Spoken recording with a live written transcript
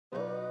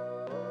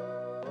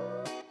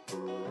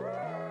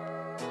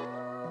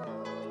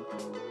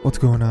What's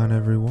going on,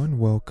 everyone?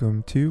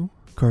 Welcome to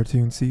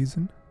Cartoon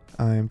Season.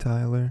 I am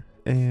Tyler,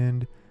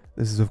 and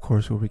this is, of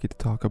course, where we get to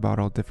talk about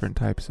all different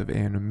types of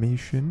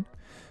animation,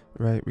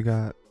 right? We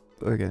got,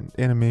 again,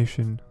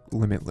 animation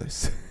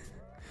limitless.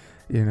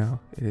 It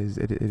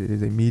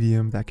is a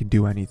medium that can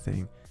do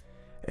anything.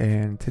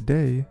 And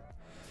today,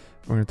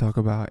 we're going to talk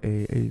about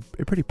a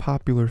pretty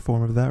popular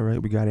form of that, right?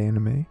 We got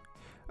anime,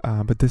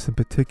 but this in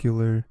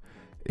particular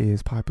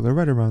is popular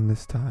right around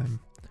this time.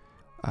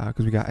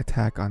 Because we got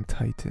Attack on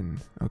Titan.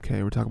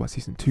 Okay, we're talking about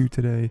season 2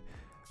 today.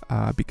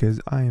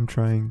 Because I am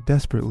trying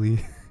desperately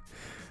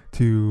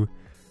to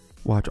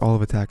watch all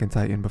of Attack on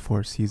Titan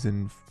before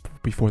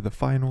the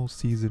final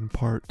season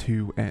part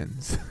 2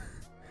 ends.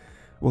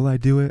 Will I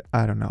do it?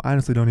 I don't know. I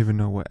honestly don't even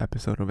know what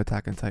episode of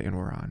Attack on Titan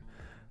we're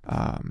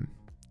on.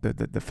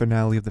 The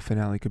finale of the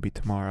finale could be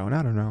tomorrow, and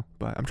I don't know.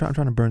 But I'm trying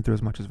to burn through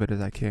as much of it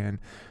as I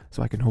can,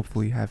 so I can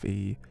hopefully have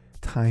a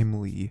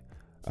timely,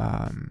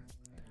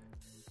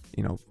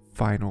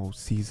 final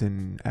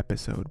season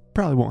episode.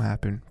 Probably won't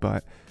happen,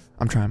 but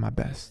I'm trying my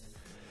best.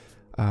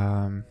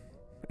 And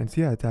so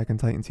yeah, Attack on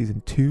Titan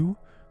season 2.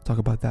 Talk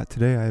about that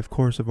today. I of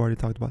course have already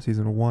talked about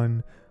season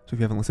 1, so if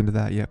you haven't listened to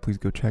that yet, please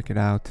go check it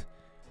out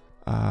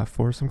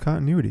for some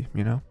continuity,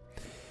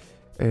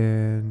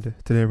 And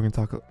today we're going to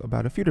talk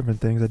about a few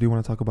different things. I do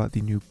want to talk about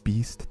the new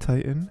Beast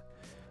Titan.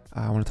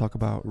 I want to talk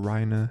about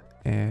Reina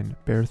and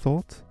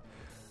Bertholdt.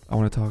 I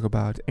want to talk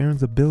about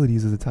Aaron's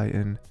abilities as a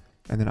Titan.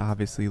 And then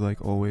obviously,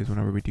 like always,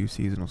 whenever we do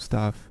seasonal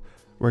stuff,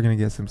 we're going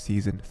to get some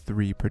season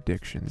 3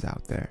 predictions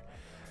out there.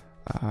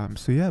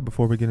 So yeah,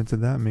 before we get into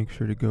that, make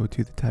sure to go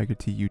to the Tiger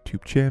T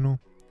YouTube channel.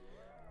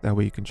 That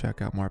way you can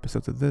check out more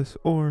episodes of this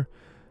or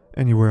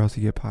anywhere else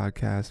you get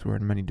podcasts. We're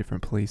in many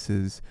different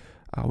places.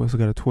 We also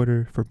got a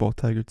Twitter for both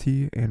Tiger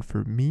T and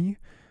for me,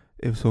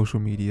 if social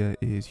media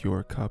is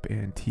your cup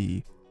of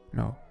tea.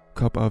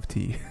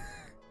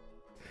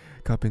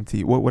 Cup and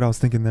tea. What I was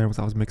thinking there was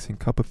I was mixing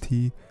cup of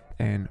tea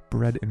and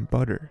bread and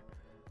butter.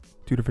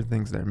 Two different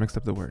things there, mixed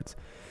up the words.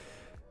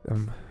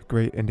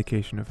 Great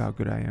indication of how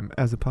good I am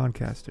as a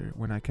podcaster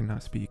when I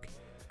cannot speak.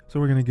 So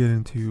we're going to get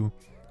into,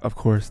 of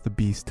course, the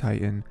Beast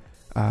Titan.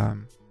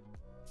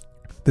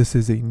 This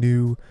is a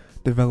new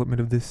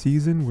development of this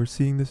season. We're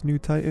seeing this new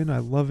Titan. I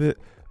love it.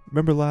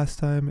 Remember last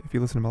time, if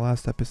you listen to my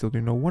last episode,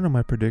 one of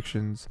my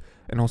predictions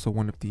and also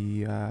one of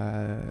the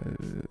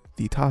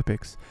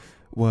topics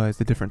was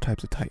the different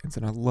types of Titans.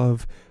 And I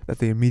love that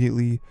they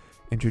immediately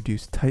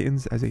introduce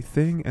Titans as a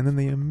thing, and then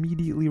they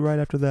immediately right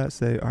after that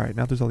say, all right,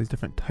 now there's all these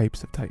different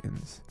types of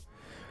Titans.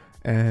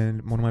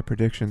 And one of my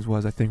predictions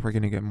was I think we're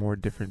going to get more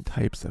different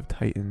types of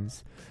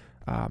Titans.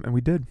 And we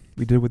did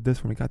with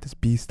this when we got this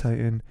Beast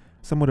Titan,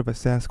 somewhat of a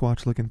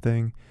Sasquatch looking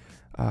thing.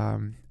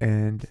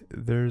 And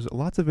there's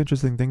lots of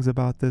interesting things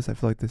about this. I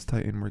feel like this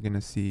Titan we're going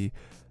to see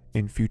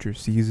in future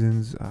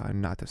seasons,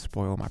 not to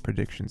spoil my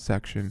prediction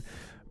section,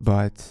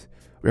 but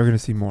we're going to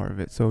see more of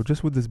it. So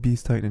just with this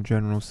Beast Titan in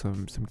general,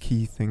 some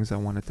key things I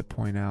wanted to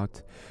point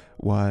out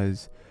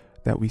was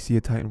that we see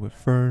a Titan with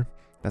fur.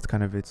 That's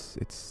kind of its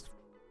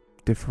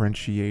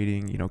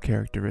differentiating,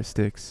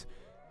 characteristics,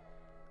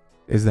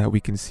 is that we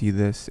can see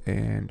this,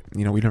 and,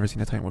 we've never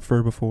seen a Titan with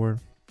fur before.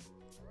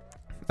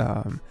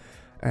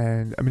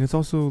 And I mean, it's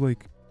also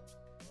like,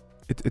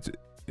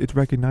 it's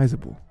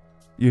recognizable,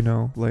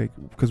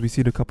 because we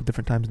see it a couple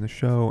different times in the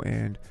show,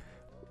 and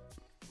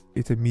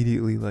it's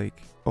immediately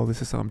like, oh,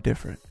 this is something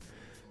different.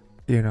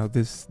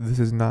 This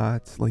is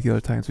not like the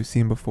other Titans we've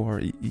seen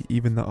before,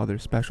 even the other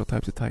special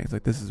types of Titans.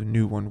 Like, this is a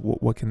new one.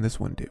 What can this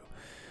one do?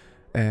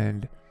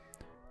 And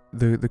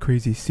the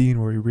crazy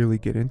scene where we really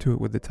get into it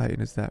with the Titan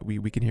is that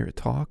we can hear it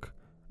talk.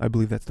 I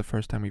believe that's the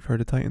first time we've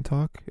heard a Titan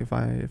talk, if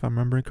I'm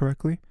remembering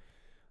correctly.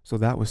 So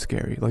that was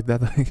scary. Like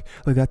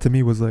that to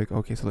me was like,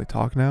 okay, so they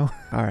talk now?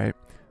 All right,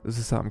 this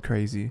is something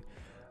crazy.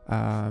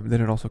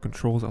 Then it also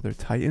controls other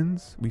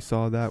Titans. We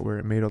saw that where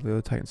it made all the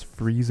other Titans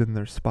freeze in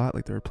their spot,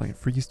 like they were playing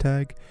freeze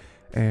tag,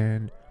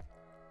 and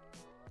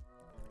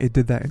it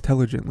did that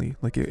intelligently.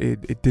 Like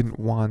it didn't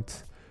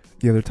want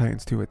the other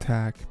Titans to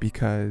attack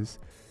because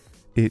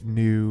it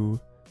knew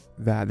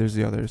that there's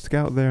the other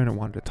scout there and it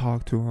wanted to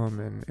talk to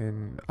him,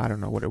 and I don't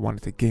know what it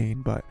wanted to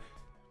gain, but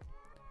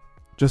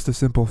just the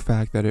simple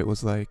fact that it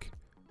was like,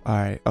 all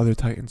right, other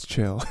Titans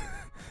chill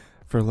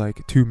for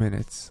like 2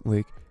 minutes,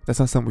 like that's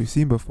not something we've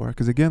seen before.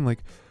 Because again, like,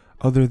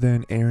 other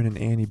than Eren and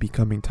Annie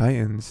becoming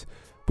Titans,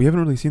 we haven't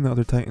really seen the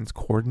other Titans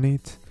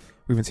coordinate.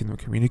 We haven't seen them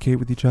communicate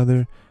with each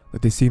other.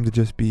 Like, they seem to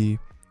just be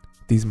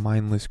these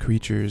mindless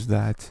creatures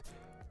that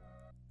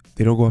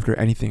they don't go after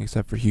anything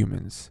except for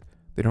humans.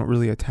 They don't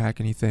really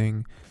attack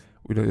anything.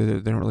 They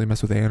don't really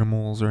mess with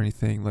animals or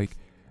anything. Like,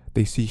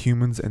 they see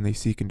humans and they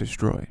seek and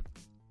destroy.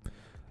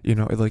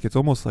 It's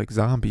almost like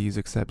zombies,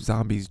 except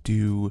zombies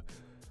do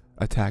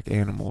attack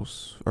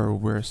animals, or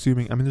we're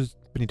assuming. I mean, there's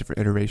many different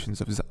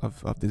iterations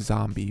of the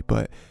zombie,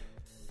 but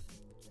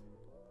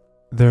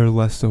they're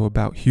less so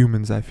about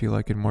humans, I feel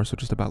like, and more so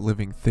just about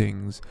living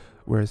things,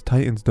 whereas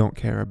Titans don't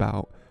care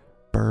about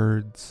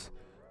birds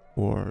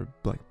or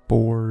like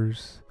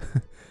boars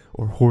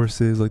or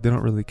horses. Like, they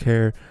don't really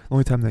care. The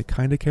only time they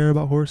kind of care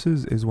about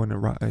horses is when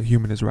a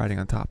human is riding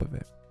on top of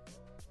it.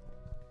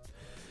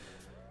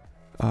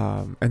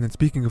 And then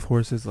speaking of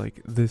horses,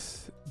 like,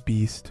 this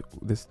beast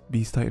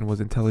titan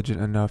was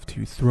intelligent enough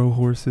to throw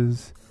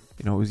horses.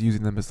 You know, it was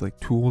using them as like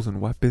tools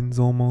and weapons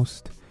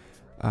almost.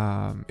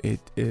 Another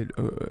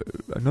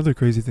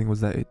crazy thing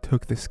was that it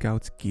took the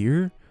scout's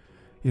gear.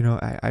 You know,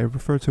 I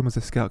refer to him as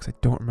a scout because I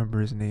don't remember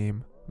his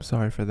name. I'm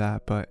sorry for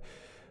that, but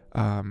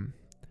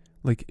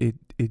like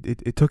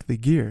it took the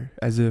gear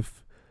as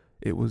if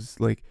it was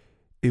like,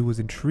 it was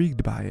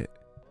intrigued by it,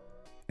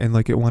 and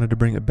like it wanted to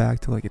bring it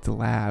back to like its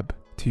lab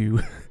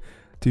to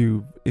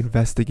to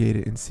investigate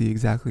it and see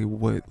exactly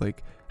what,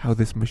 like, how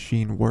this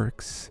machine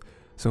works,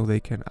 so they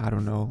can, I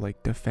don't know,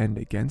 like, defend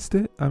against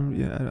it. I'm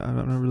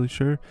not really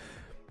sure.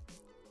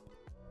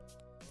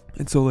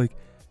 And so, like,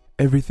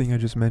 everything I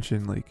just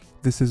mentioned, like,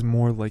 this is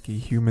more like a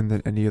human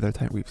than any other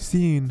titan we've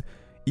seen,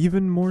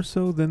 even more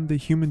so than the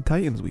human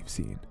titans we've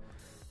seen.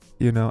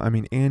 You know, I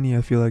mean, Annie,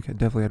 I feel like,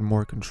 definitely had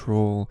more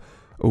control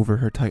over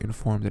her titan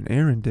form than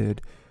Eren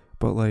did,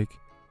 but like,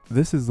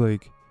 this is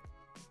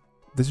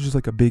just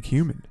like a big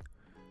human.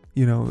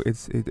 You know,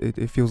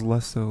 it feels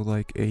less so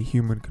like a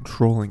human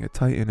controlling a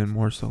titan and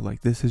more so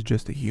like this is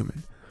just a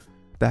human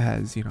that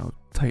has, you know,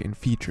 titan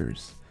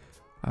features.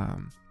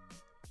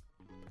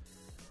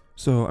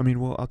 So, I mean,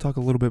 well, I'll talk a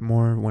little bit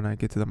more when I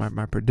get to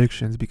my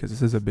predictions, because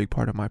this is a big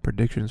part of my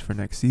predictions for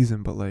next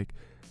season, but like,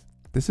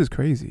 this is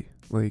crazy.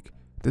 Like,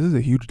 this is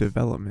a huge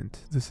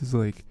development. This is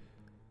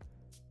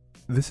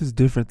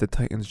different than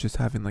titans just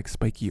having like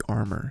spiky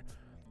armor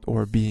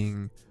or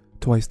being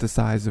twice the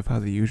size of how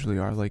they usually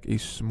are. Like, a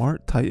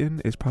smart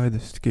titan is probably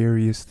the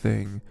scariest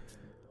thing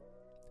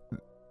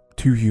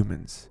to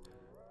humans,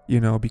 you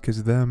know,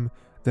 because them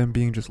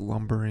being just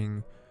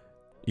lumbering,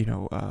 you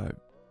know,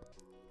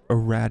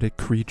 erratic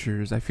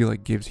creatures, I feel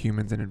like gives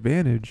humans an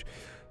advantage,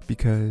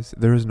 because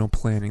there is no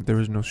planning, there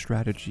is no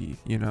strategy,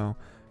 you know.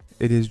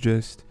 It is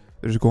just,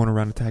 they're just going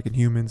around attacking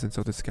humans, and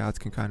so the scouts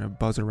can kind of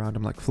buzz around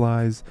them like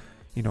flies,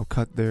 you know,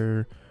 cut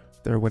their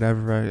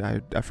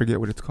whatever, I forget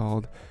what it's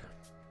called,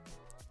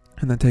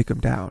 and then take them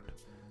down,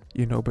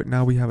 you know. But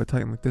now we have a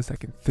titan like this that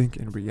can think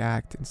and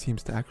react and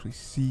seems to actually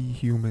see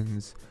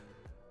humans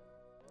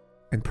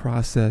and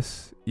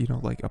process, you know,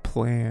 like a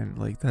plan.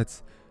 Like,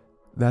 that's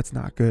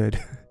not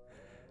good.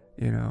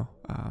 You know.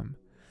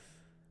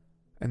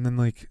 And then,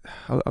 like,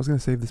 I was gonna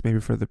save this maybe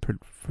for the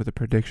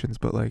predictions,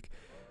 but like,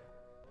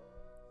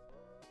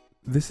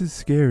 this is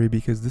scary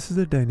because this is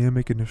a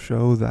dynamic in the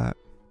show that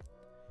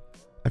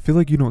I feel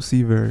like you don't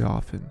see very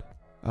often.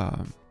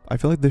 I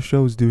feel like this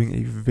show is doing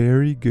a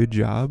very good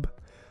job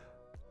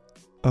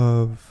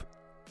of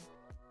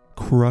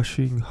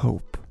crushing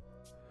hope,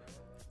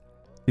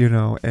 you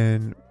know,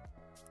 and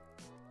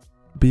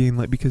being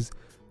like, because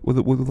with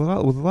a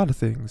lot of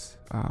things,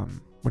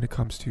 when it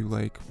comes to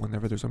like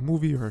whenever there's a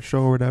movie or a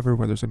show or whatever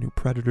where there's a new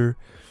predator,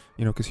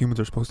 you know, because humans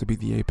are supposed to be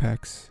the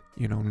apex,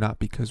 you know, not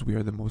because we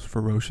are the most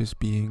ferocious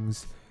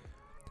beings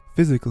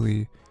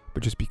physically,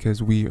 but just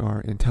because we are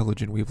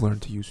intelligent. We've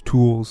learned to use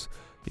tools.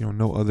 You know,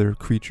 no other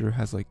creature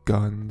has like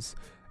guns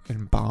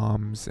and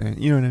bombs, and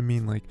you know what I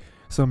mean? Like,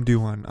 some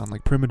do on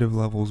like primitive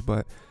levels,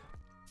 but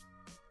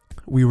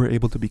we were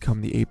able to become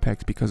the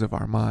apex because of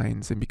our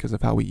minds and because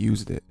of how we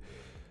used it.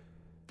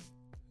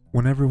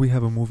 Whenever we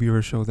have a movie or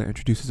a show that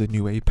introduces a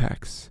new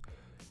apex,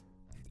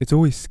 it's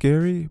always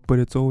scary, but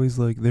it's always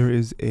like there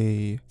is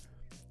a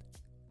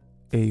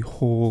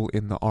hole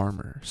in the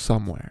armor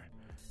somewhere.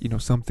 You know,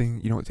 something,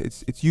 you know,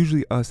 it's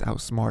usually us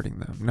outsmarting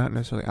them, not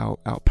necessarily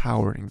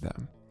outpowering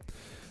them.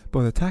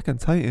 But Attack on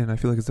Titan, I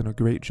feel like, has done a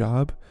great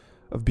job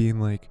of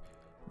being like,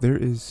 there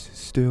is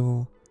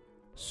still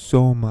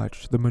so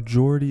much. The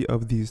majority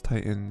of these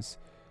titans,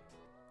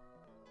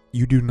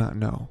 you do not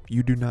know.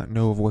 You do not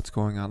know of what's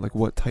going on, like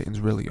what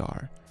titans really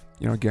are.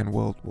 You know, again,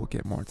 we'll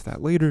get more into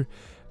that later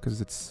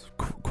because it's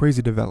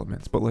crazy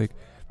developments. But like,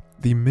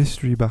 the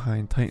mystery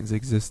behind Titan's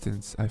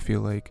existence, I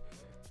feel like,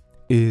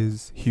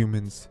 is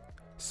humans'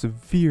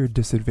 severe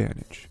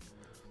disadvantage.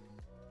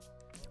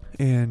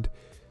 And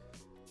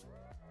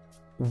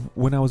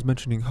when I was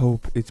mentioning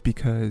hope, it's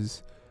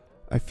because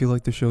I feel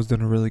like the show's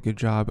done a really good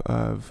job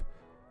of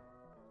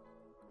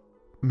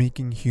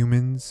making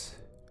humans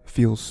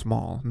feel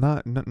small,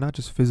 not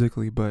just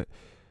physically, but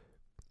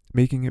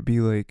making it be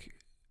like,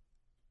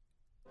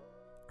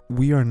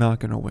 we are not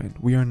gonna win.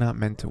 We are not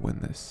meant to win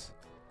this.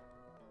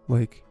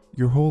 Like,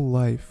 your whole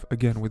life,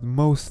 again, with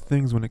most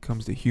things when it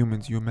comes to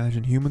humans, you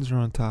imagine humans are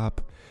on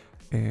top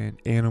and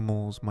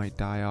animals might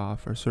die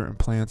off, or certain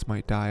plants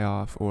might die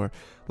off, or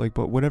like,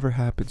 but whatever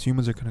happens,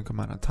 humans are gonna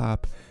come out on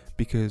top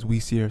because we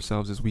see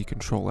ourselves as we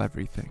control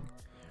everything.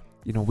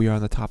 You know, we are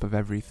on the top of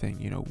everything.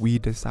 You know, we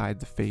decide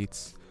the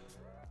fates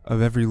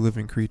of every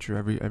living creature,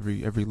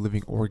 every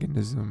living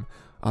organism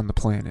on the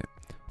planet.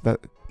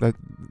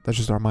 That's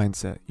just our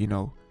mindset. You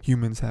know,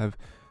 humans have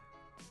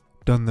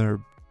done their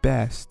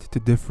best to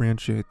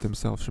differentiate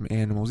themselves from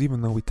animals,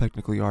 even though we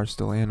technically are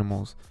still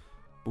animals.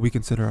 But we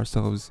consider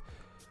ourselves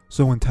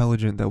so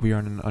intelligent that we are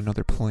on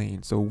another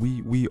plane. So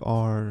we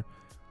are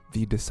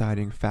the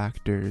deciding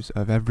factors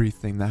of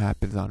everything that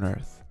happens on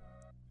Earth.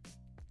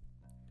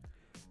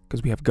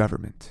 Because we have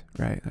government,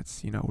 right?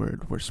 That's,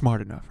 we're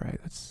smart enough, right?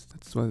 That's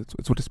what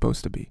it's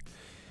supposed to be.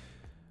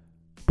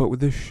 But with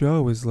this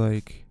show is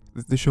like,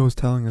 the show is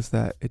telling us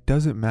that it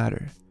doesn't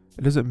matter.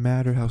 It doesn't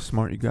matter how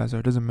smart you guys are.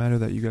 It doesn't matter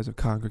that you guys have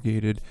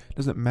congregated. It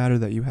doesn't matter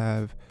that you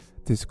have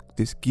this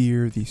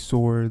gear, these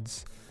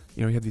swords.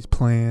 You have these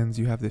plans.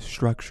 You have this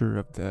structure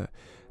of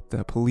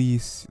the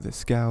police, the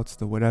scouts,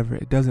 the whatever.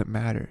 It doesn't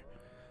matter,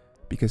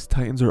 because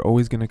Titans are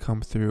always going to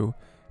come through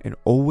and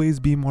always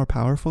be more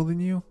powerful than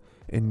you.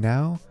 And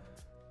now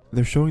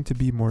they're showing to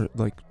be more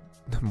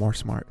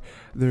smart.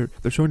 They're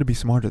showing to be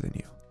smarter than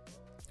you.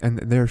 And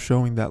they're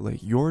showing that,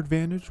 like, your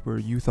advantage, where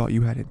you thought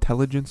you had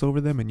intelligence over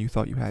them and you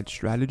thought you had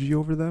strategy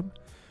over them,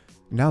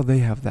 now they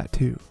have that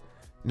too.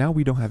 Now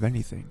we don't have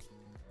anything.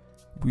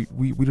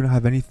 We don't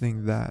have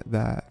anything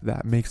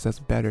that makes us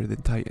better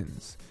than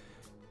Titans.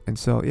 And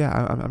so,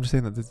 yeah, I'm just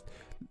saying that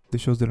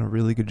this show's done a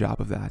really good job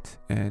of that,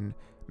 and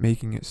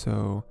making it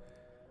so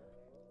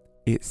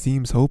it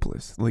seems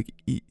hopeless. Like,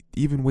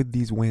 even with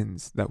these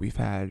wins that we've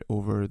had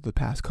over the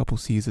past couple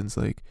seasons,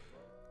 like,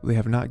 they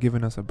have not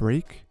given us a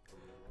break.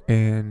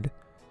 And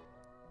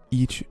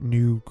each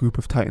new group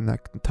of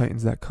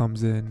Titans that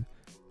comes in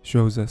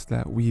shows us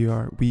that we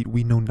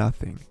know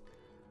nothing.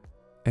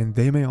 And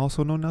they may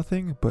also know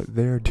nothing, but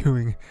they're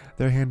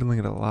handling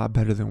it a lot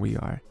better than we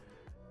are,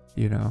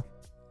 So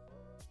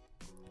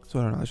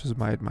I don't know, that's just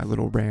my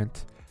little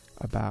rant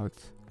about,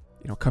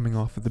 coming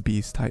off of the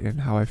Beast Titan,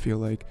 how I feel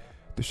like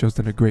the show's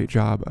done a great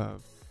job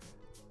of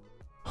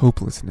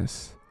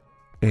hopelessness,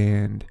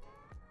 and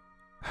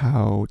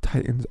how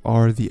Titans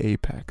are the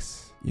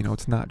apex.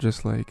 It's not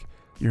just like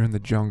you're in the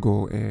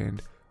jungle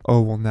and,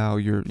 oh, well, now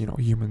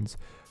humans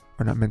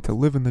are not meant to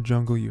live in the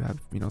jungle. You have,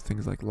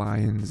 things like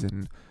lions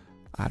and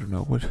I don't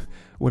know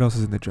what else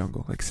is in the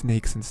jungle, like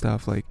snakes and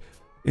stuff. Like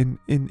in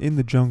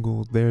the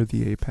jungle, they're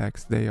the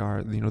apex. They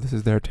are, this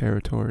is their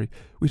territory.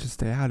 We should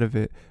stay out of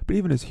it. But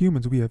even as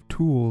humans, we have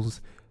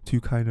tools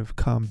to kind of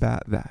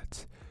combat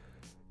that.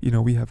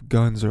 We have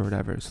guns or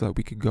whatever, so that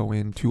we could go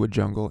into a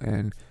jungle,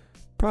 and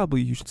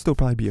you should still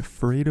probably be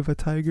afraid of a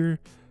tiger,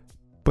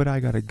 but I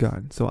got a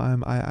gun, so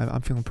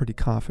I'm feeling pretty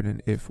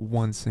confident if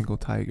one single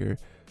tiger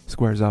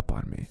squares up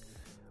on me.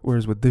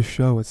 Whereas with this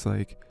show, it's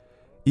like,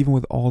 even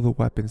with all the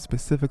weapons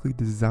specifically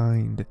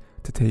designed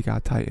to take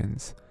out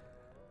Titans,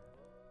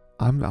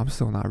 I'm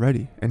still not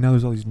ready. And now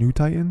there's all these new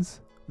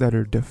Titans that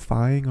are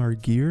defying our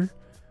gear.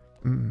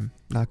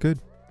 Not good.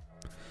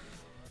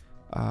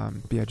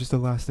 But yeah, just the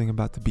last thing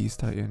about the Beast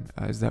Titan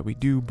is that we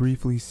do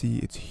briefly see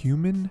it's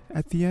human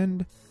at the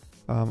end.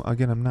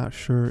 Again, I'm not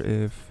sure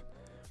if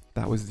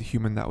that was the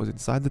human that was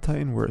inside the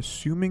Titan. We're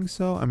assuming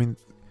so. I mean,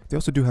 they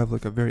also do have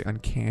like a very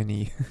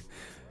uncanny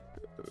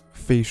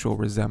facial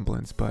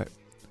resemblance, but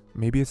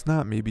maybe it's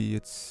not. Maybe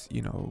it's,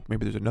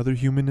 maybe there's another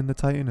human in the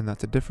Titan and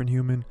that's a different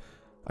human.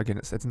 Again,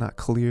 it's not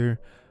clear,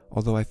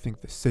 although I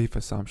think the safe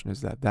assumption is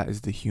that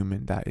is the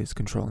human that is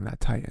controlling that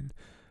Titan.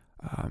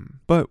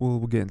 But we'll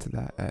get into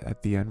that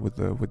at the end with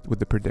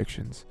the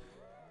predictions.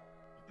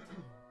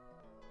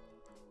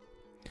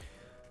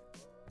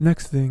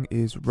 Next thing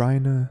is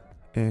Rhyna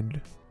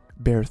and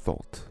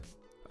Bertholdt.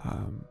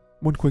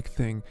 One quick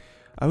thing,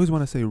 I always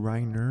want to say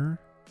Reiner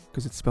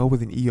because it's spelled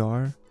with an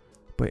ER,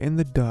 but in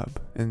the dub,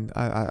 and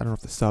I don't know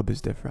if the sub is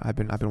different. I've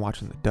been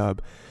watching the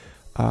dub.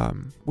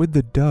 With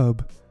the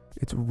dub,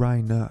 it's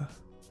Rhyna.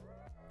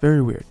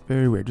 Very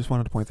weird. Just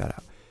wanted to point that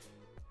out.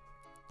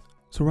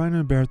 So Rhyna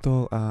and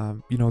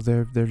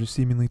Bertholdt, they're just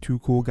seemingly two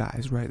cool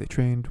guys, right? They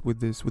trained with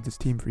this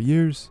team for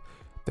years.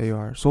 They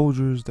are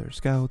soldiers, they're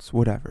scouts,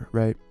 whatever,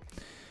 right?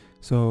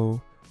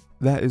 So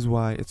that is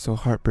why it's so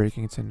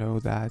heartbreaking to know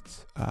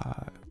that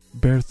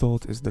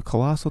Bertholdt is the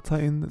Colossal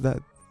Titan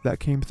that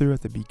came through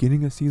at the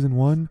beginning of Season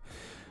 1,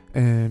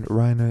 and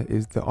Rhyna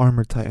is the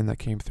Armored Titan that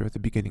came through at the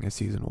beginning of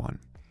Season 1.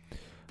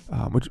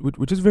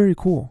 Which is very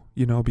cool,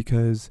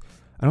 because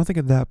I don't think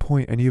at that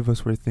point any of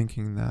us were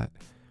thinking that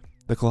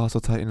the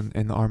Colossal Titan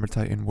and the Armored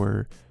Titan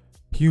were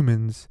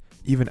humans,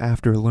 even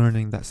after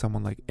learning that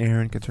someone like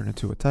Eren can turn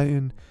into a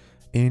Titan,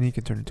 Annie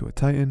can turn into a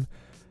Titan.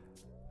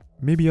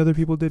 Maybe other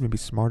people did, maybe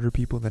smarter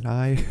people than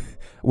I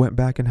went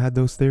back and had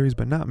those theories,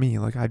 but not me.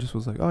 Like, I just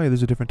was like, oh yeah,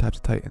 there's a different types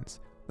of Titans.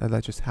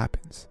 That just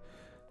happens.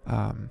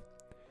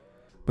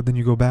 But then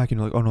you go back and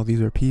you're like, oh no,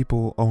 these are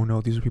people. Oh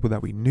no, these are people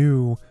that we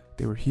knew.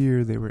 They were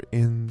here. They were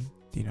in,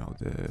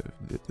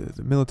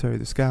 the military,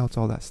 the scouts,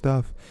 all that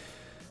stuff.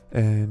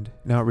 And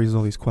now it raises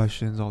all these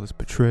questions, all this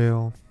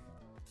betrayal.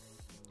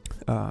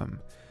 And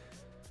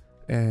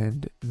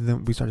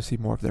then we start to see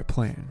more of their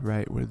plan,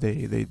 right? Where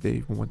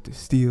they want to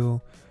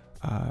steal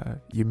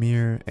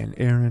Ymir and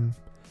Eren,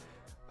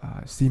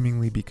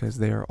 seemingly because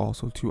they are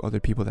also two other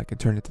people that can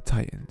turn into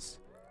Titans.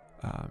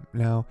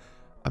 Now,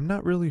 I'm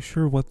not really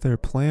sure what their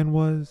plan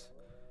was.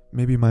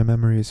 Maybe my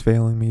memory is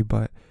failing me,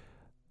 but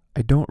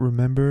I don't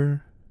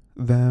remember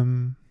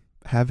them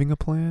having a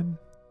plan.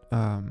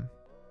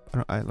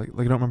 I don't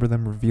remember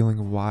them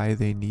revealing why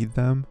they need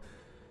them.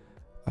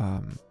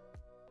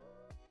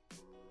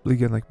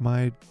 Again, like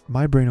my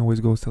brain always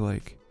goes to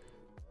like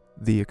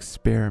the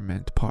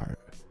experiment part,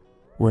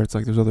 where it's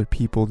like there's other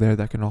people there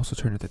that can also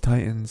turn into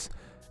Titans,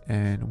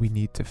 and we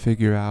need to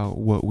figure out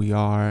what we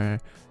are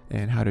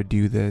and how to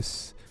do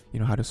this,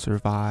 how to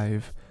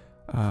survive,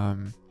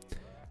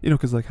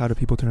 because like how do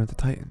people turn into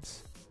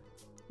Titans?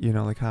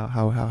 Like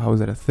how is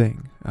that a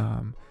thing?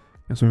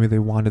 And so maybe they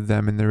wanted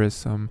them, and there is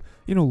some,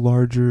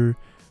 larger,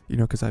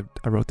 because I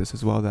wrote this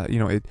as well, that,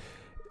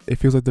 it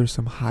feels like there's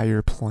some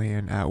higher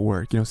plan at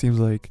work. Seems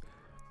like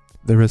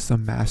there is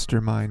some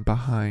mastermind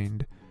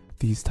behind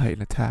these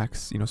Titan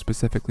attacks,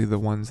 specifically the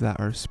ones that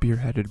are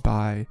spearheaded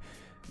by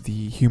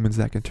the humans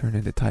that can turn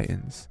into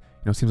Titans.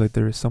 Seems like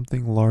there is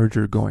something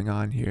larger going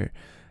on here.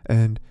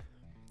 And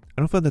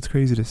I don't feel that's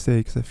crazy to say,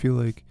 because I feel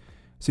like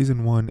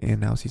season 1 and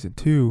now season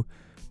 2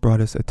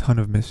 brought us a ton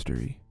of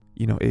mystery.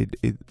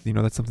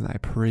 That's something that I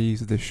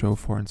praised this show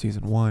for in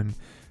season 1,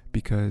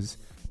 because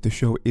the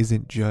show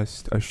isn't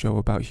just a show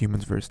about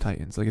humans versus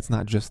Titans. Like, it's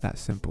not just that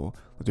simple.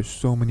 Like, there's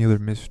so many other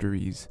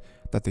mysteries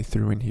that they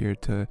threw in here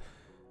to,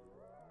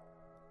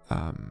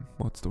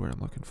 what's the word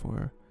I'm looking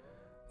for?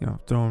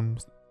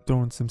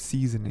 Throwing some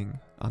seasoning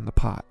on the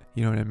pot.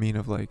 You know what I mean?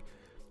 Of like,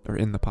 or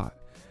in the pot.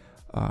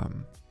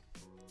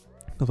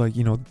 Of like,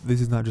 this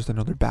is not just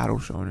another battle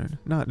shonen.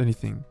 Not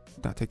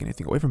taking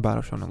anything away from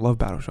battle shonen. Love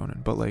battle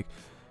shonen, but like,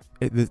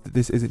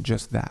 this isn't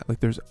just that.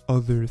 Like, there's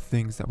other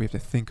things that we have to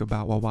think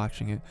about while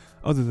watching it,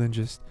 other than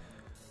just,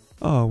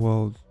 oh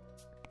well,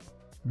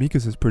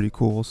 Mika's is pretty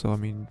cool, so I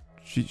mean,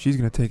 she's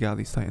gonna take out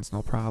these Titans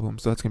no problem,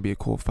 so that's gonna be a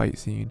cool fight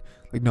scene.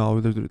 Like,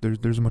 no,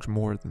 there's much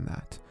more than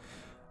that.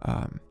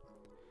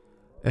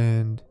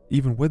 And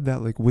even with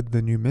that, like with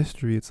the new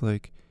mystery, it's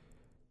like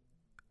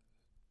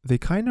they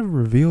kind of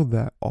revealed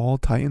that all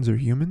Titans are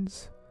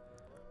humans.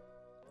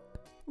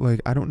 Like,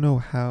 I don't know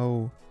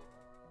how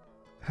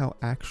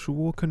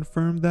actual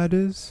confirmed that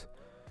is,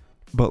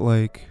 but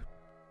like,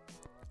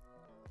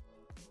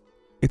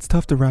 it's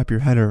tough to wrap your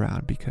head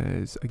around,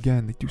 because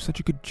again, they do such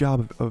a good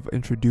job of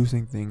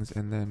introducing things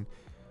and then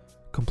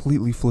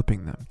completely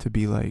flipping them to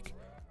be like,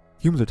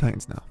 humans are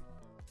Titans now.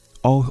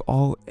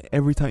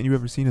 Every Titan you've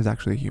ever seen is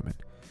actually a human,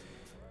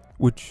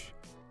 which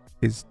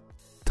is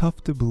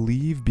tough to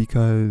believe,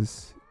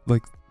 because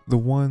like the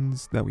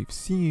ones that we've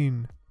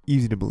seen,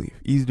 easy to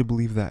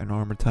believe that an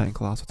Armored Titan,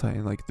 Colossal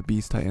Titan, like the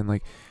Beast Titan,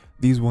 like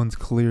these ones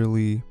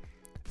clearly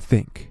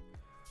think,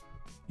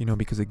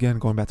 because again,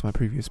 going back to my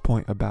previous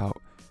point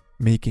about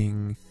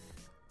making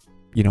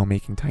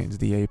Titans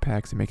the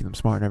apex and making them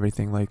smart and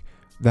everything, like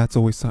that's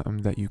always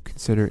something that you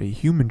consider a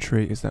human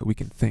trait, is that we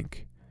can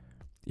think.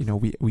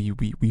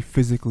 We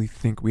physically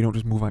think. We don't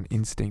just move on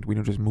instinct. We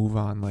don't just move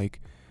on like,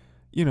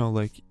 you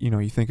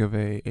think of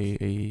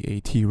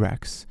a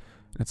T-Rex,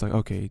 and it's like,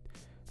 okay,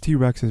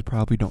 T-Rexes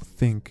probably don't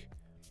think.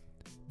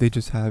 They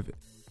just have,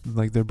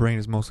 like, their brain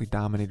is mostly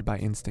dominated by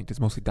instinct. It's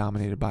mostly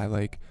dominated by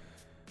like,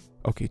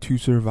 okay, to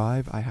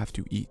survive, I have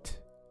to eat.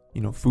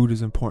 Food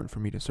is important for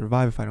me to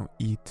survive. If I don't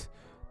eat,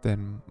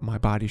 then my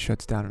body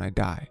shuts down and I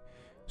die.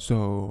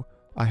 So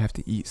I have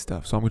to eat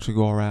stuff. So I'm going to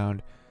go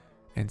around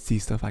and see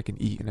stuff I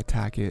can eat and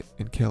attack it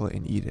and kill it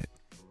and eat it.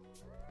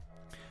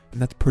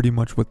 And that's pretty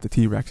much what the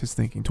T-Rex is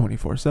thinking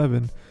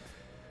 24/7.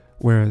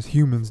 Whereas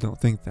humans don't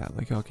think that.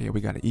 Like, okay,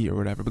 we got to eat or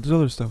whatever. But there's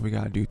other stuff we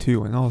got to do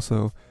too. And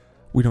also,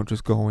 we don't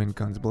just go in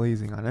guns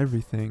blazing on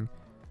everything.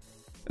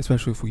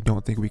 Especially if we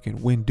don't think we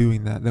can win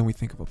doing that. Then we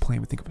think of a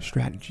plan. We think of a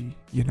strategy.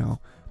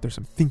 There's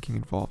some thinking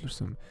involved. There's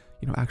some,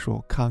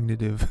 actual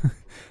cognitive,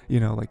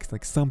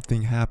 like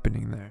something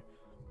happening there.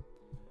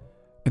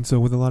 And so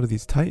with a lot of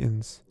these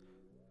Titans,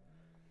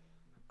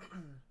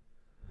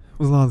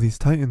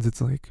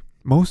 it's like,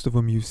 most of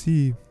them you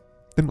see,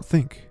 they don't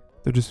think.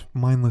 They're just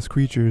mindless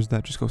creatures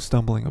that just go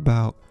stumbling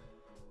about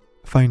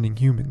finding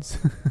humans.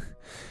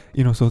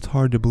 So it's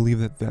hard to believe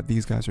that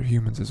these guys are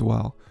humans as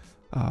well.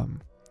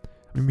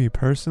 Me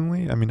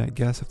personally, I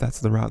guess if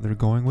that's the route they're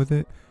going with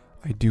it,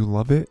 I do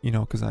love it,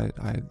 because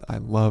I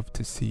love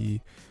to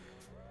see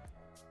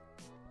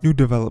new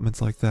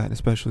developments like that,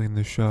 especially in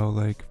this show.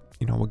 Like,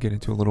 we'll get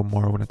into a little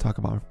more when I talk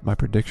about my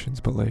predictions,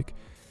 but like,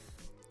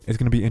 it's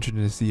going to be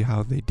interesting to see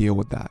how they deal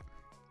with that.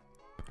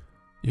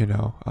 We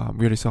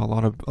already saw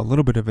a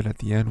little bit of it at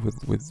the end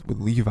with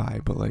Levi,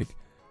 but like,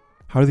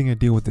 how are they going to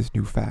deal with this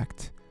new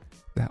fact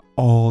that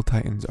all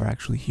Titans are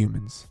actually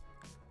humans?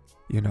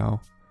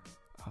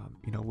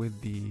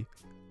 With the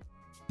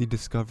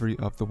discovery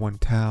of the one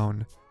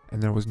town,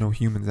 and there was no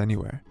humans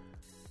anywhere,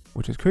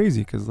 which is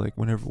crazy, because like,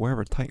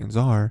 wherever Titans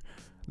are,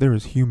 there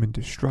is human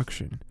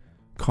destruction,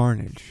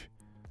 carnage,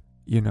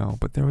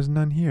 but there was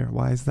none here.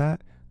 Why is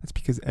that? That's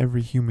because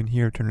every human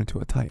here turned into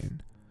a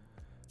Titan.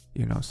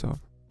 So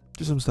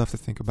just some stuff to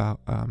think about.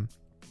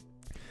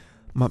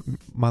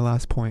 My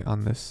last point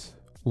on this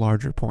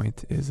larger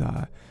point is,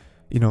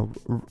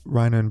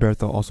 Reiner and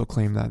Bertha also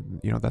claim that,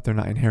 that they're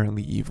not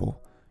inherently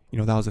evil.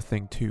 That was a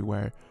thing too,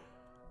 where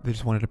they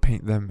just wanted to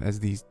paint them as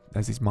these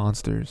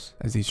monsters,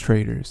 as these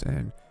traitors.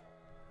 And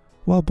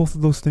while both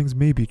of those things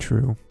may be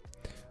true,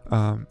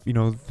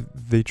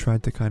 They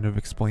tried to kind of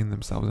explain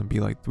themselves and be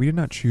like, we did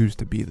not choose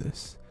to be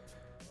this.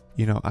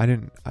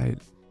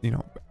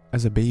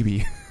 As a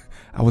baby,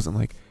 I wasn't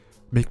like,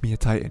 make me a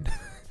Titan.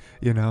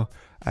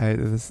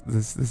 This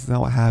is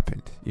not what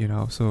happened.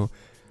 So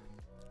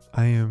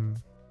I am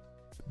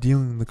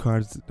dealing the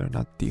cards that they're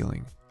not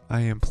dealing.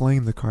 I am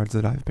playing the cards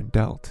that I've been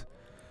dealt.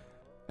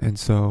 And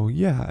so,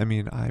 yeah,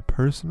 I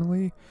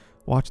personally,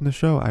 watching the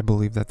show, I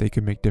believe that they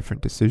could make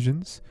different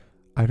decisions.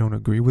 I don't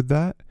agree with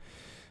that,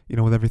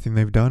 with everything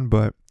they've done,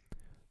 but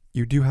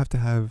you do have to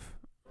have,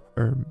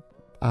 or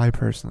I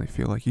personally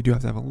feel like you do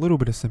have to have a little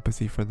bit of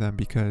sympathy for them,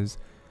 because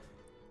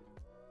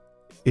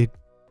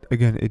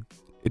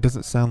it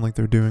doesn't sound like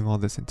they're doing all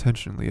this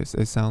intentionally.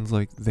 It sounds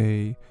like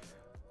they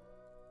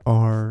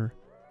are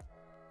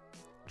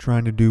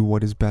trying to do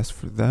what is best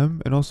for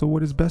them and also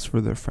what is best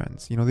for their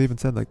friends. They even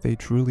said like they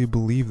truly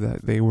believe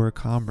that they were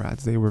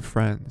comrades, they were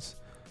friends,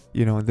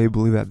 and they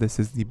believe that this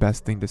is the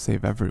best thing to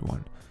save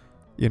everyone.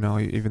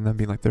 Even them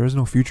being like, there is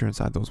no future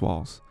inside those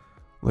walls.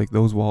 Like,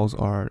 those walls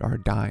are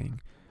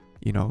dying.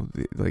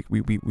 Like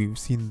we've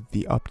seen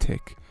the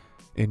uptick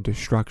in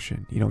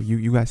destruction.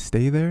 You guys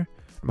stay there,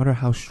 no matter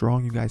how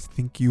strong you guys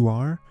think you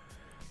are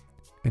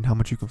and how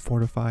much you can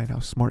fortify and how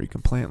smart you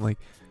can plant, like,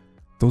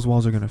 those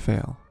walls are going to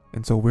fail.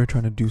 And so we're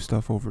trying to do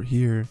stuff over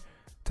here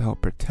to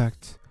help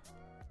protect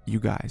you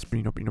guys,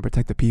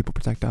 protect the people,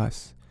 protect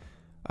us.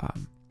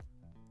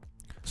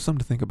 Something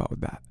to think about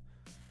with that.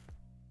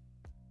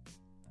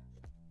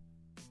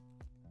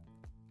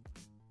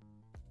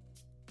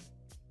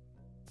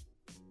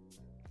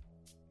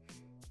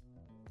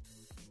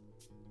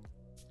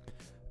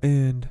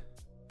 And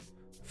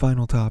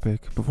final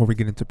topic before we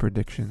get into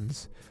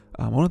predictions,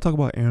 I want to talk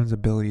about Eren's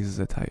abilities as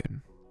a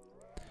Titan.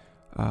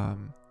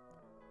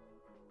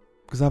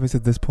 Because obviously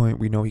at this point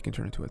we know he can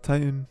turn into a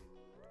Titan,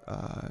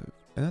 and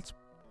that's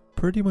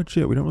pretty much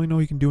it. We don't really know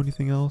he can do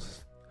anything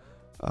else.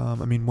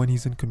 When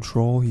he's in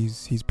control,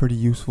 he's pretty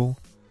useful.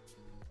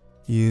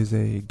 He is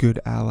a good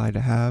ally to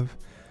have,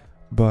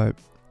 but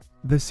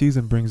this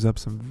season brings up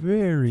some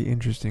very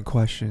interesting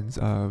questions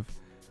of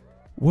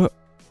what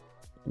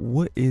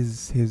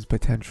is his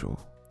potential,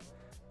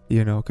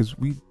 because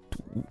we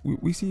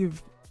see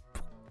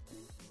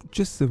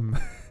just some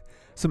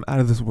out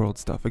of this world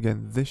stuff.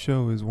 Again, this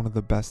show is one of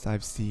the best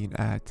I've seen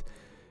at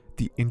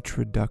the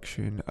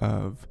introduction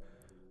of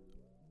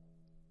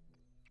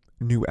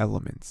new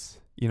elements,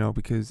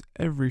 because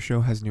every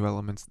show has new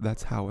elements.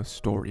 That's how a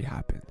story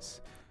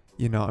happens.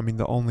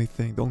 The only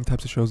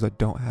types of shows that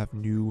don't have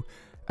new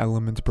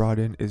elements brought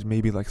in is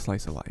maybe like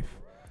Slice of Life.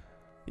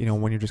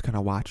 When you're just kind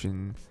of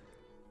watching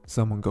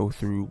someone go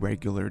through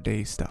regular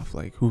day stuff,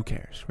 like, who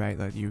cares, right?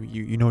 Like,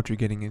 you know what you're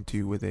getting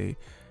into with a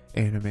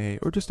anime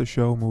or just a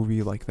show,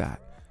 movie like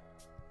that.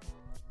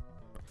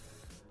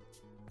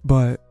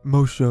 But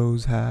most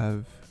shows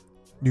have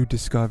new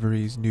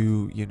discoveries,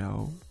 new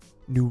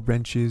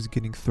wrenches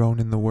getting thrown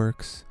in the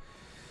works.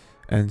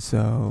 And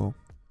so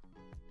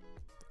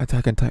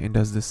Attack on Titan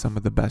does this some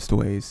of the best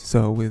ways.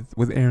 So with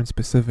Eren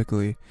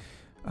specifically,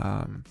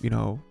 a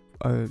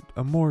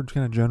more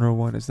kind of general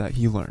one is that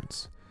he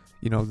learns.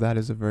 That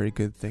is a very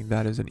good thing.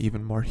 That is an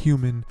even more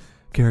human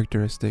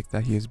characteristic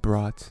that he has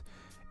brought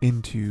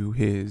into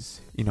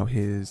his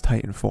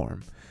Titan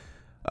form.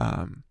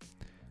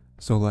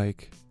 So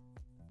like,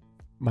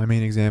 my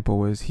main example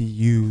was he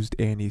used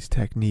Annie's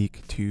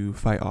technique to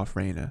fight off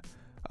Reina,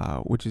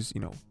 which is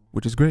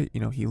great.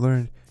 He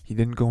learned. He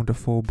didn't go into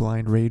full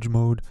blind rage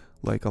mode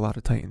like a lot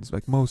of Titans,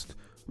 like most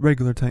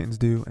regular Titans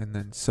do, and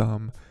then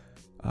some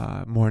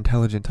more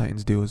intelligent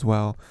Titans do as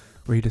well,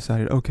 where he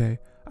decided, okay,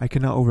 I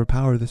cannot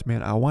overpower this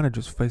man. I want to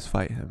just fist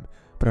fight him,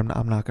 but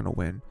I'm not gonna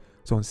win.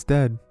 So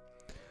instead,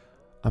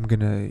 I'm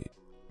gonna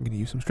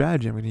use some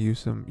strategy. I'm gonna use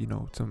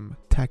some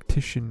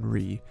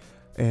tacticianry,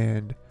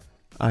 and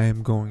I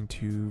am going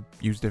to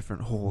use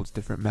different holds,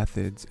 different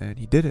methods, and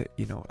he did it.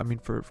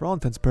 For all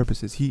intents and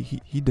purposes,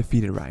 he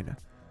defeated Reina.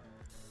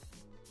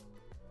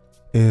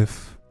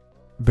 If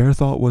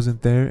Bertholdt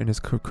wasn't there in his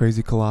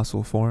crazy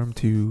colossal form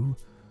to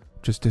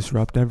just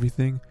disrupt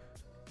everything,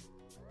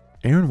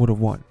 Eren would have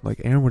won. Like,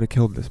 Eren would have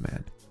killed this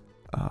man.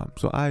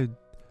 So I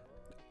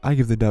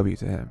give the W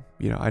to him.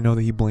 I know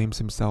that he blames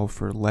himself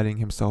for letting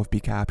himself be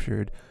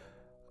captured.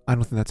 I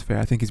don't think that's fair.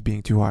 I think he's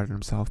being too hard on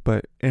himself,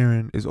 but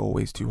Eren is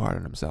always too hard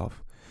on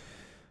himself.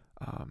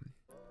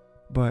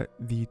 But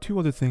the two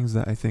other things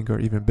that I think are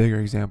even bigger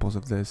examples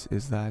of this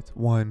is that,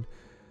 one,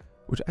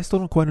 which I still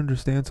don't quite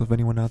understand, so if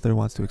anyone out there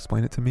wants to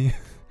explain it to me,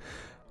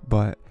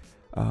 but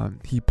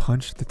he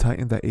punched the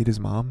Titan that ate his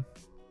mom.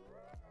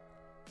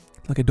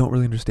 Like, I don't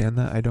really understand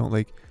that. I don't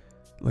like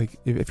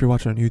if you're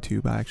watching on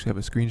YouTube, I actually have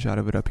a screenshot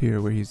of it up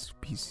here where he's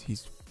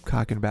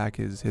cocking back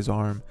his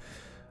arm,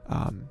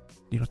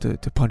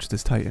 to punch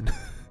this Titan.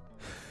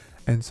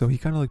 And so he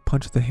kind of like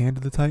punched the hand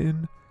of the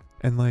Titan,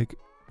 and like,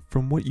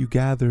 from what you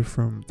gather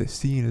from the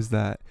scene is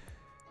that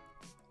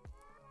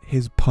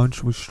his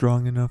punch was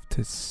strong enough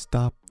to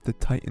stop the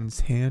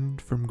Titan's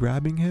hand from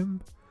grabbing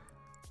him,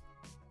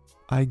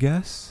 I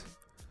guess.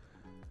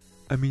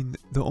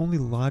 The only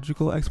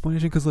logical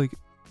explanation, because like,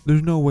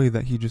 there's no way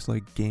that he just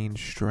like gained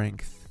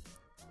strength.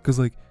 Because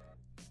like,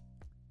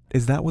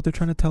 is that what they're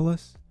trying to tell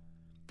us?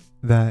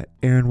 That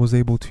Eren was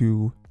able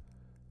to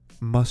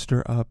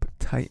muster up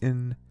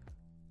Titan-sized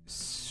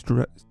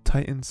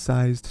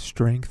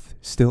strength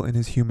still in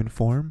his human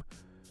form?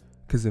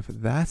 Because if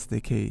that's the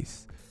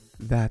case,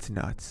 that's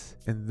nuts.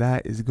 And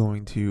that is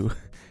going to,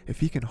 if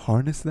he can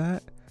harness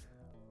that,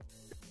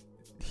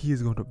 he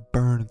is going to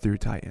burn through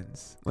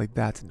Titans. Like,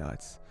 that's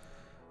nuts.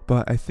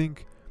 But I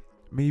think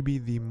maybe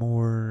the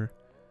more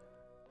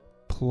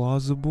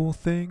plausible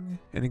thing,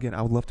 and again,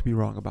 I would love to be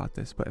wrong about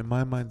this, but in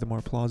my mind, the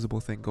more plausible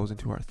thing goes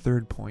into our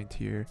third point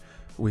here,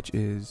 which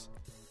is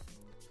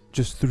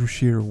just through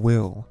sheer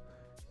will,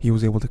 he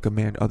was able to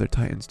command other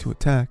Titans to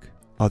attack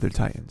other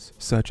Titans,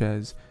 such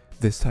as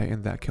this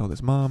Titan that killed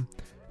his mom,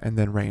 and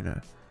then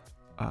Reina.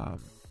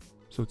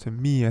 So to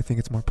me, I think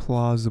it's more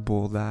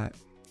plausible that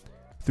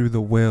through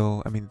the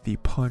will, I mean, the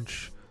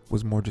punch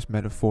was more just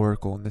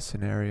metaphorical in this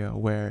scenario,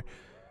 where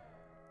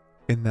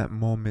in that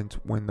moment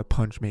when the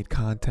punch made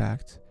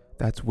contact,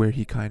 that's where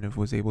he kind of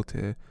was able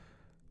to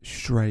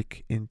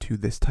strike into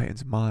this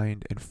Titan's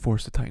mind and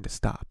force the Titan to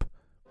stop.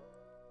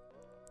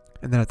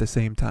 And then at the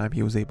same time,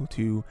 he was able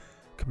to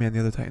command the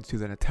other Titans to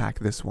then attack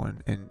this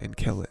one and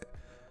kill it.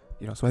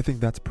 You know, so I think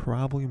that's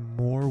probably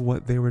more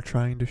what they were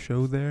trying to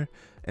show there,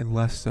 and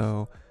less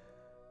so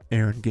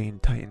Eren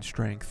gained Titan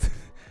strength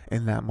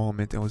in that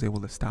moment and was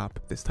able to stop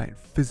this Titan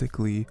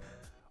physically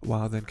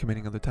while then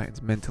commanding other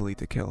Titans mentally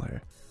to kill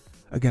her.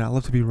 Again, I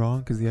love to be wrong,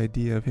 because the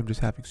idea of him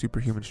just having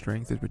superhuman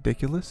strength is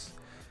ridiculous.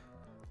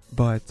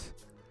 But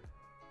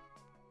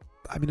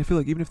I mean, I feel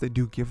like even if they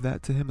do give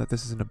that to him, that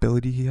this is an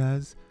ability he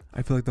has,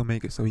 I feel like they'll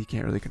make it so he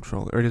can't really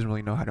control it, or he doesn't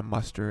really know how to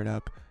muster it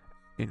up,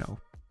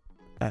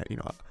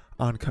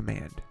 on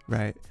command,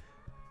 right?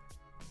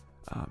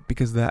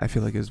 Because that, I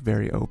feel like, is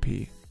very OP.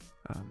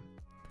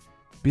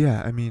 But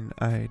yeah, I mean,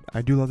 I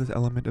do love this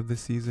element of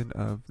this season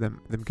of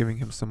them giving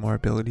him some more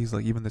abilities,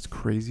 like even this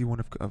crazy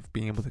one of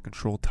being able to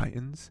control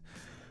Titans.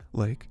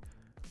 Like,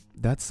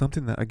 that's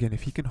something that, again,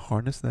 if he can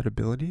harness that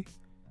ability,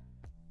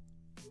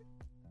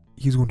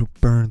 he's going to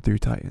burn through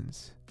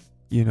Titans.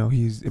 You know,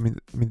 I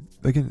mean,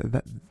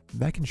 again,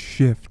 that can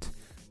shift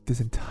this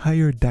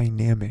entire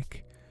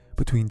dynamic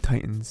between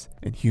Titans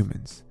and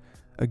humans.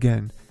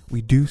 Again,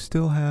 we do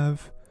still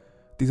have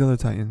these other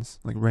Titans,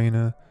 like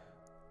Reina,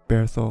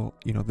 Berthold,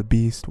 the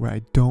Beast, where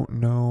I don't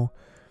know.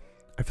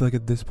 I feel like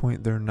at this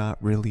point they're not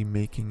really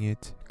making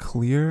it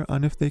clear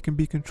on if they can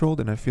be controlled,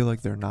 and I feel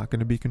like they're not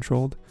going to be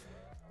controlled.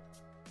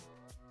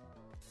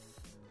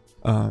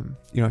 I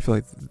feel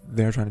like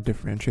they're trying to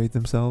differentiate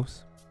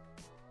themselves.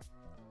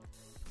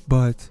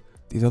 But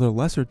these other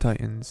lesser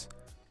Titans,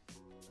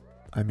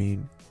 I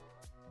mean,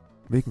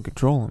 they can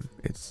control them.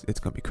 It's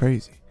going to be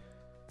crazy.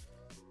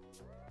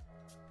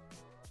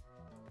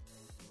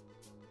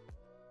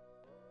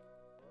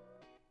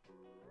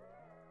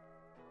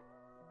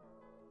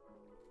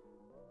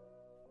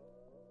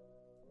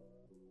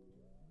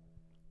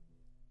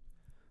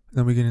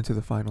 Then we get into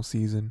the final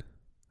season,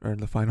 or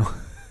the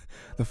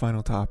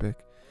final topic,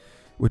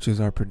 which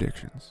is our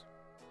predictions.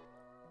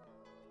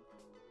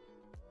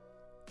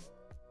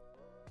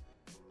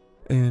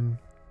 And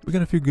we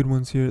got a few good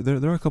ones here.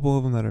 There are a couple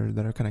of them that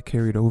are kind of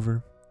carried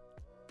over.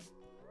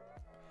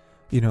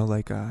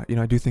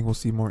 I do think we'll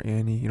see more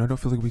Annie. I don't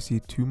feel like we see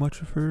too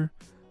much of her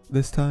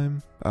this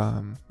time.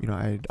 I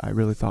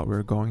really thought we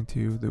were going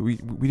to.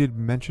 We did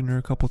mention her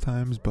a couple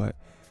times, but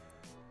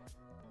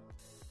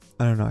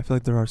I don't know. I feel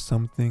like there are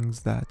some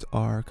things that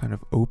are kind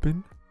of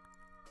open.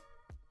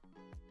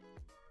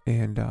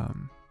 And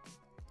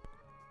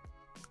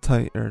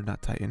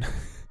not Titan.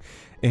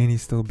 Annie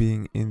still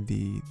being in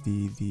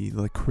the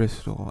like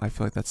crystal. I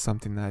feel like that's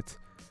something that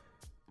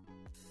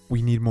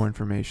we need more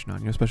information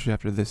on, especially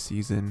after this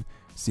season,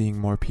 seeing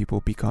more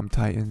people become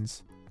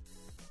Titans.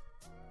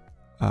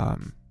 I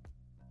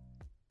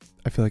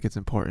feel like it's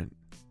important,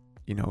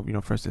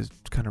 for us to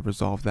kind of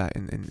resolve that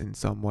in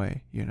some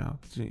way,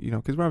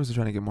 because we're obviously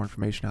trying to get more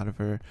information out of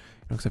her,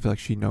 because I feel like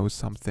she knows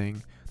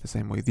something the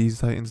same way these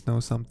Titans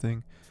know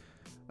something.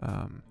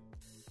 But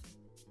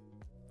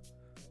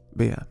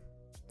yeah.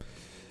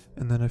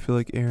 And then I feel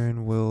like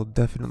Eren will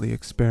definitely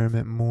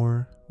experiment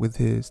more with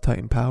his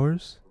Titan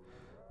powers.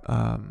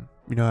 I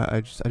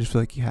just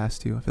feel like he has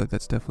to. I feel like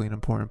that's definitely an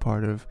important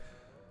part of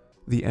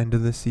the end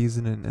of this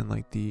season and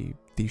like the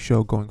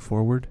show going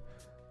forward.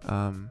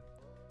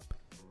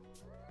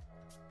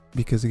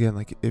 Because again,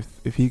 like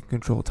if he can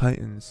control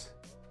Titans,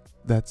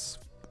 that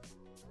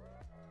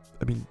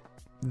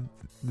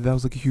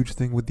was like a huge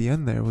thing with the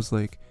end there. It was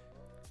like,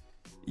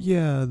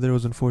 yeah, there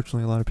was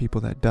unfortunately a lot of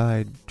people that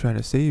died trying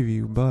to save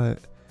you, but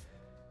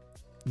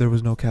there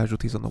was no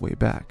casualties on the way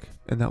back,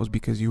 and that was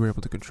because you were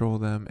able to control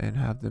them and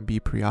have them be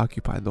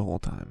preoccupied the whole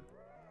time.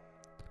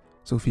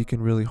 So if he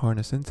can really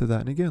harness into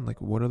that, and again,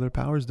 like, what other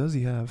powers does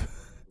he have?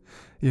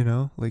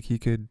 Like, he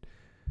could,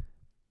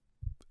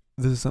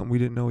 this is something we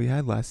didn't know he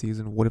had last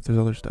season. What if there's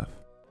other stuff?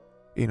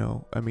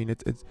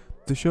 It's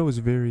the show is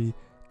very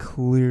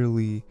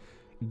clearly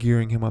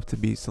gearing him up to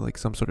be like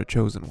some sort of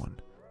chosen one.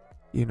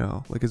 You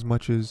know, like as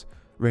much as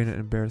Reyna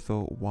and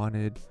Berthel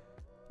wanted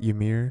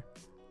Ymir,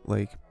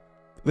 like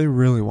they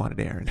really wanted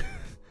Eren,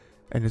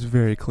 and it's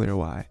very clear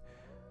why.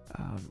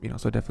 You know,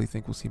 so I definitely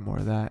think we'll see more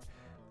of that.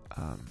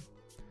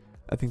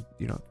 I think,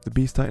 you know, the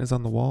Beast Titan is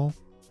on the wall,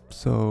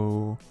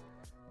 so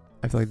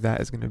I feel like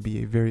that is going to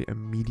be a very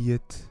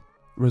immediate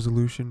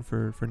resolution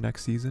for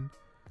next season.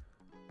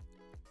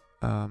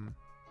 I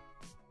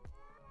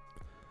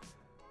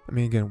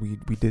mean, again,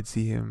 we did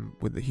see him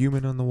with the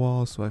human on the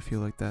wall, so I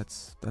feel like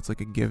that's like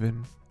a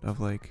given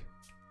of like,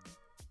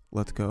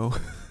 let's go.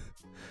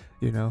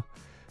 You know,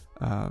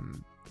 I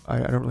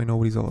don't really know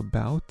what he's all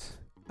about.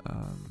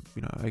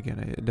 You know, again,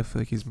 I definitely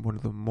feel like he's one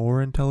of the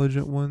more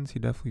intelligent ones. He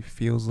definitely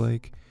feels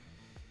like,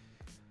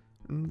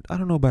 I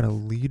don't know about a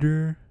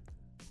leader,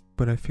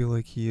 but I feel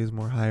like he is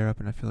more higher up,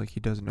 and I feel like he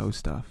does know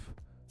stuff,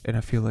 and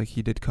I feel like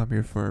he did come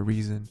here for a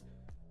reason.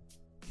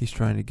 He's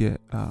trying to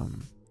get,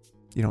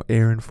 you know,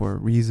 Eren for a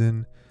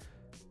reason,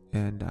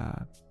 and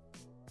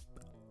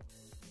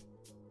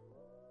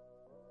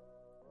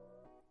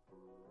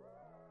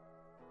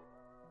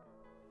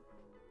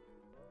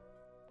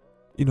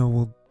you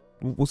know,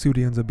 we'll see what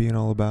he ends up being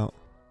all about.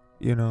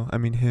 You know, I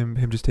mean, him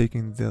just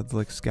taking the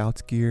like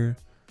scouts gear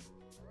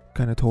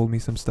kind of told me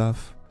some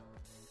stuff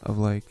of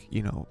like,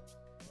 you know,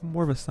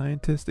 more of a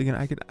scientist. Again,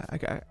 I could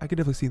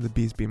definitely see the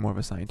Beast being more of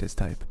a scientist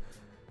type.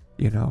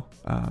 You know,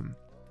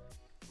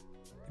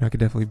 I could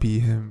definitely be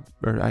him,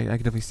 or I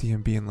could definitely see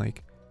him being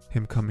like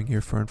him coming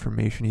here for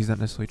information. He's not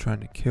necessarily trying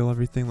to kill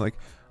everything. Like,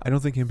 I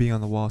don't think him being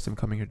on the wall is him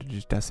coming here to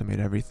just decimate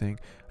everything.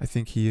 I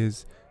think he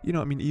is, you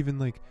know, I mean, even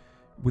like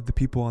with the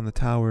people on the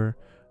tower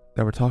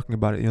that were talking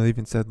about it, you know, they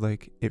even said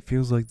like it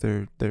feels like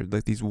they're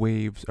like these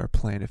waves are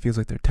planned. It feels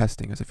like they're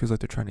testing us. It feels like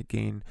they're trying to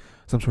gain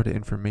some sort of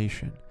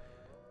information.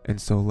 And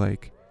so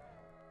like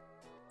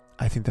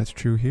I think that's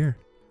true here.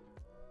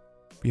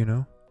 You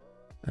know?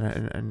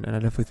 And I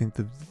definitely think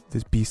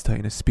this Beast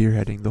Titan is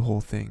spearheading the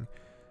whole thing.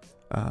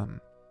 And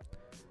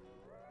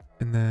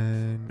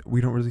then we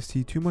don't really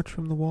see too much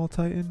from the Wall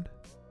Titan.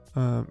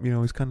 You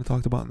know, he's kind of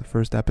talked about in the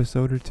first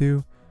episode or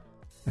two,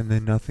 and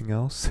then nothing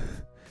else.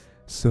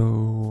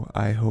 So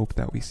I hope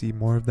that we see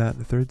more of that in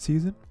the third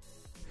season.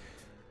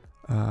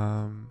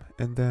 And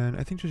then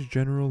I think just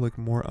general like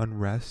more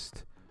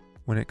unrest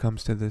when it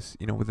comes to this,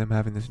 you know, with them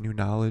having this new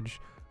knowledge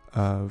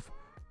of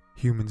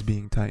humans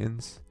being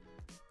Titans.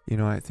 You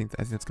know, I think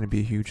that's going to be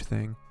a huge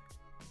thing.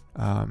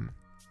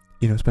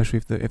 You know, especially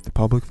if the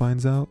public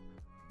finds out,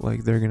 like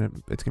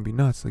it's gonna be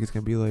nuts. Like it's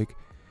gonna be like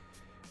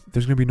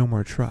there's gonna be no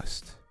more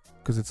trust,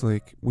 because it's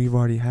like we've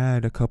already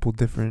had a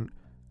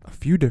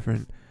few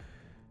different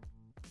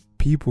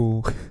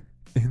people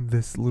in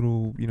this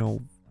little, you know,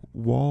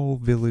 wall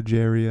village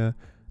area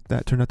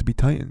that turned out to be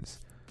Titans.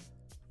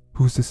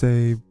 Who's to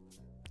say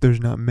there's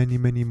not many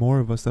more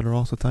of us that are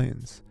also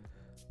Titans?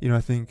 You know,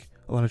 I think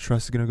a lot of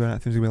trust is gonna go down. I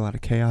think there's gonna be a lot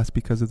of chaos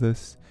because of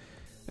this,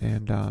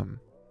 and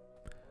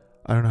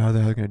I don't know how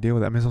they're gonna deal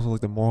with it. I mean, it's also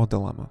like the moral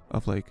dilemma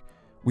of like,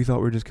 we thought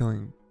we were just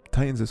killing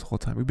Titans this whole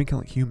time. We've been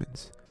killing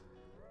humans.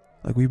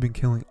 Like, we've been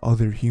killing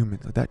other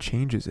humans. Like, that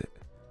changes it.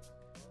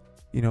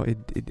 You know,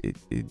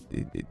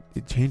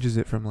 it changes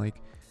it from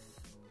like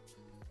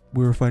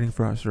we were fighting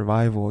for our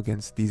survival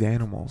against these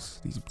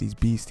animals, these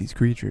beasts, these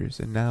creatures,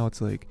 and now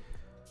it's like,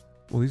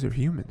 well, these are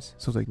humans.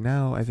 So it's like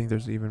now I think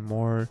there's even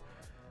more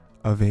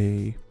of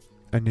a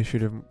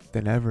initiative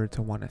than ever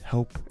to want to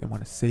help and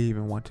want to save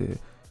and want to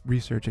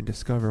research and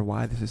discover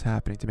why this is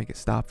happening to make it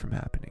stop from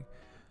happening.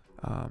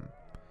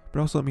 But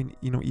also, I mean,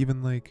 you know,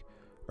 even like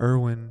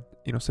Erwin,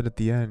 you know, said at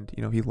the end,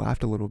 you know, he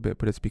laughed a little bit,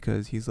 but it's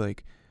because he's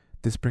like,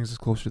 this brings us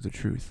closer to the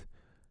truth.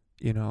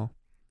 You know,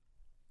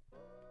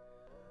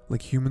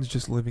 like humans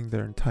just living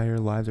their entire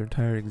lives, their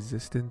entire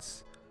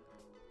existence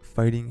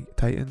fighting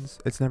Titans,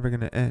 it's never going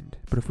to end.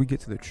 But if we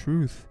get to the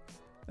truth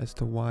as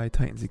to why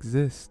Titans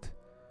exist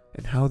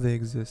and how they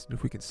exist, and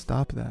if we can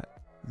stop that,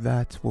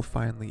 that will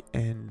finally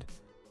end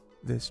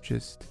this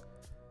just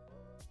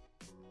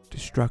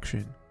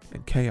destruction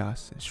and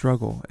chaos and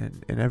struggle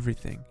and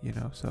everything, you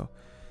know. So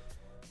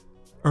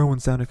Erwin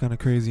sounded kind of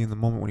crazy in the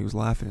moment when he was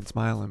laughing and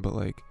smiling, but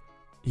like,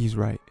 he's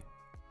right,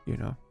 you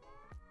know.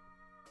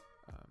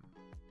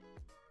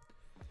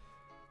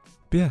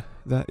 But yeah,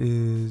 that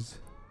is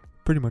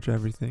pretty much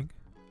everything.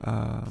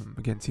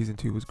 Again, season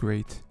 2 was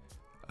great.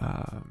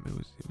 It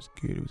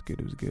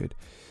was good.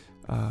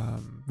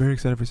 Very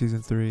excited for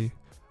season 3.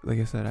 Like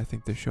I said, I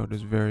think this show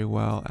does very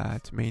well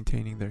at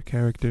maintaining their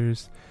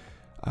characters,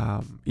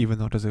 even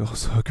though it does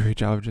also a great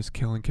job of just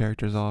killing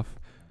characters off,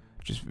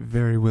 just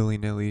very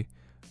willy-nilly.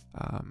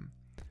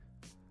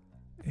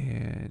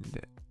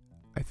 And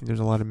I think there's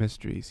a lot of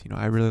mysteries. You know,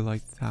 I really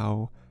liked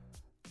how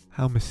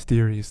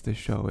mysterious this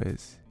show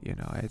is. You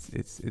know,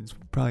 it's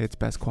probably its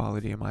best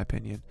quality in my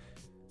opinion.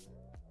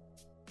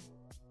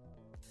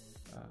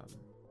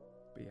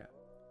 But yeah,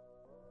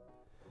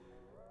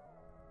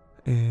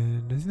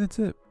 and I think that's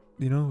it.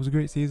 You know, it was a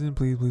great season.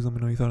 Please let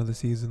me know what you thought of the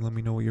season. Let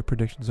me know what your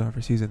predictions are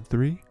for season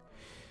 3.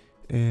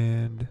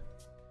 And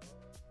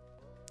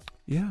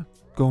yeah,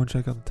 go and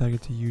check out the Tiger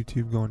T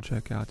YouTube. Go and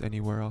check out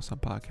anywhere else on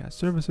podcast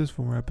services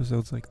for more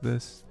episodes like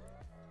this.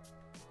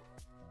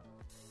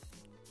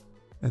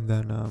 And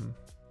then,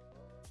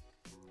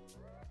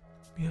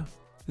 yeah,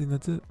 I think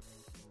that's it.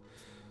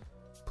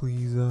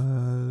 Please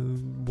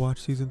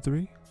watch season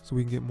 3 so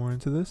we can get more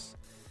into this.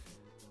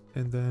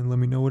 And then let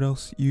me know what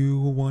else you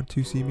want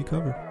to see me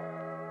cover.